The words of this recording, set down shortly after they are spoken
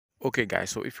Okay, guys,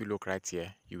 so if you look right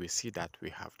here, you will see that we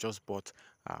have just bought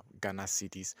Ghana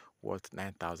cedis worth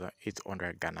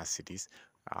 9,800 Ghana cedis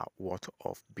worth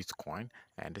of Bitcoin,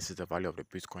 and this is the value of the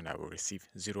Bitcoin I will receive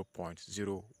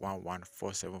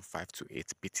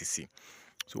 0.0114752 BTC.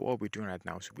 So what we're doing right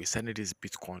now is we're sending this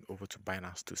Bitcoin over to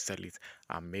Binance to sell it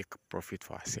and make profit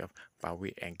for ourselves by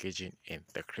we engaging in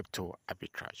the crypto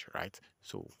arbitrage, right?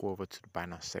 So go over to the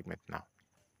Binance segment now.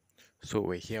 So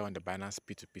we're here on the Binance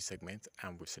P2P segment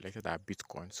and we've selected our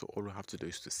Bitcoin. So all we have to do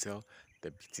is to sell the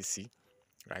BTC,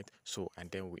 right? So and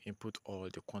then we input all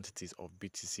the quantities of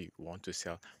BTC we want to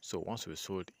sell. So once we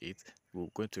sold it, we're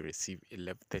going to receive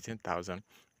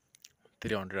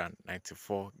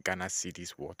 13,394 Ghana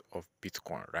cedis worth of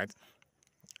Bitcoin, right?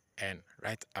 And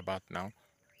right about now,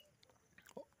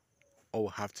 all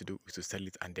we have to do is to sell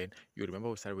it, and then you remember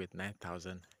we started with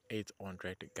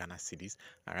 9,800 Ghana cedis,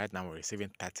 and right now we're receiving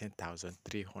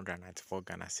 13,394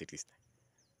 Ghana cedis,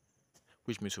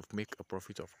 which means we've made a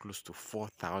profit of close to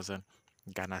 4,000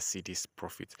 Ghana cedis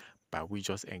profit by we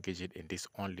just engaging in this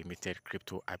unlimited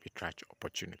crypto arbitrage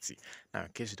opportunity. Now, in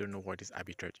case you don't know what this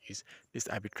arbitrage is, this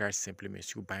arbitrage simply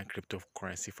means you buying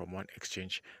cryptocurrency from one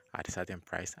exchange at a certain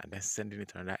price and then sending it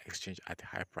to another exchange at a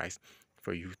high price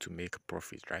for you to make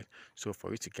profit, right? So for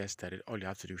you to get started, all you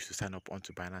have to do is to sign up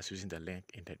onto Binance using the link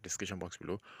in the description box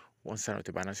below. Once you sign up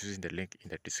to Binance using the link in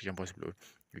the description box below,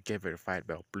 you get verified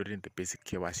by uploading the basic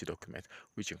KYC document,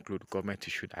 which include government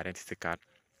issued identity card,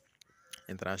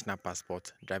 international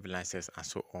passport, driving license, and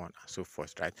so on and so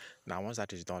forth, right? Now, once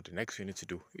that is done, the next thing you need to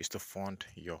do is to fund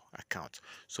your account.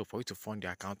 So for you to fund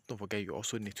your account, don't forget you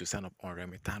also need to sign up on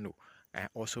Remitano and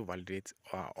also validate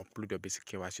or upload your basic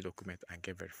KYC document and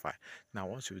get verified. Now,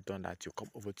 once you've done that, you come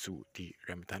over to the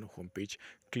Remitano homepage,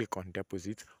 click on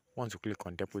deposit. Once you click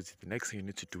on deposit, the next thing you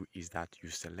need to do is that you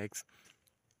select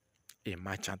a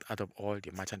merchant out of all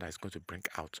the merchant that is going to bring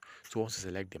out. So once you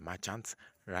select the merchant,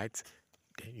 right,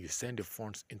 then you send the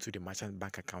funds into the merchant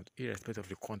bank account, irrespective of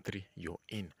the country you're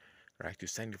in. Right, you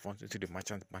send the funds into the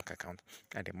merchant bank account,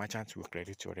 and the merchant will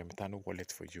credit your Remitano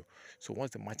wallet for you. So once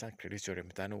the merchant credits your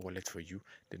Remitano wallet for you,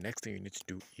 the next thing you need to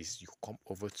do is you come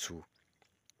over to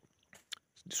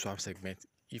the swap segment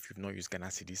if you've not used Ghana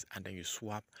cedis, and then you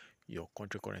swap your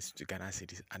country currency to Ghana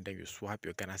cedis, and then you swap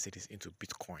your Ghana cedis into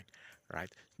Bitcoin,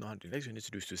 right? Now the next you need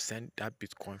to do is to send that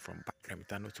Bitcoin from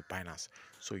Remitano to Binance.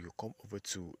 So you come over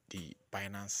to the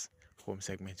Binance home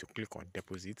segment, you click on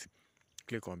deposit,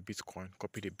 click on Bitcoin,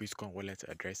 copy the Bitcoin wallet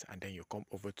address, and then you come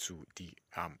over to the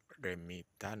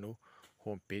Remitano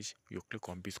homepage. You click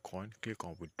on Bitcoin, click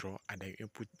on withdraw, and then you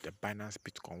input the Binance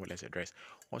Bitcoin wallet address.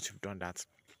 Once you've done that,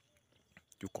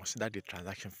 you consider the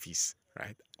transaction fees,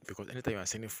 right? Because anytime you are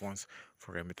sending funds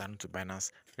from Remitano to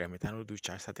Binance, Remitano do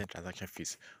charge certain transaction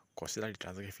fees. Consider the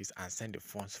transaction fees and send the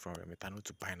funds from Remitano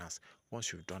to Binance.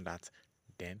 Once you've done that,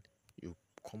 then you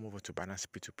come over to Binance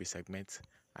P2P segment,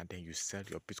 and then you sell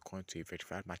your Bitcoin to a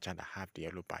verified merchant that have the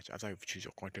yellow badge after you choose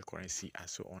your country currency and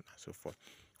so on and so forth.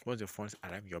 Once the funds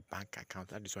arrive in your bank account,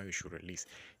 that is when you should release.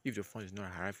 If the funds do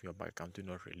not arrive in your bank account, do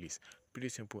not release. Pretty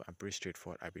simple and pretty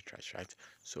straightforward arbitrage, right?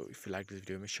 So if you like this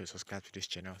video, make sure you subscribe to this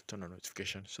channel, turn on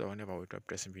notifications, so whenever we drop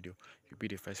pressing video, you'll be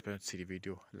the first person to see the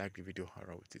video, like the video, and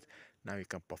run with it. Now you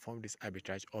can perform this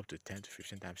arbitrage up to 10 to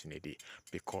 15 times in a day,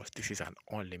 because this is an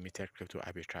unlimited crypto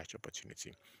arbitrage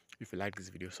opportunity. If you like this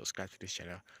video, subscribe to this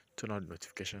channel, turn on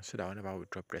notifications, so that whenever we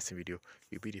drop pressing video,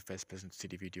 you'll be the first person to see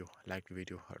the video, like the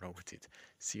video, and run with it.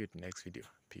 See you in the next video.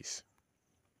 Peace.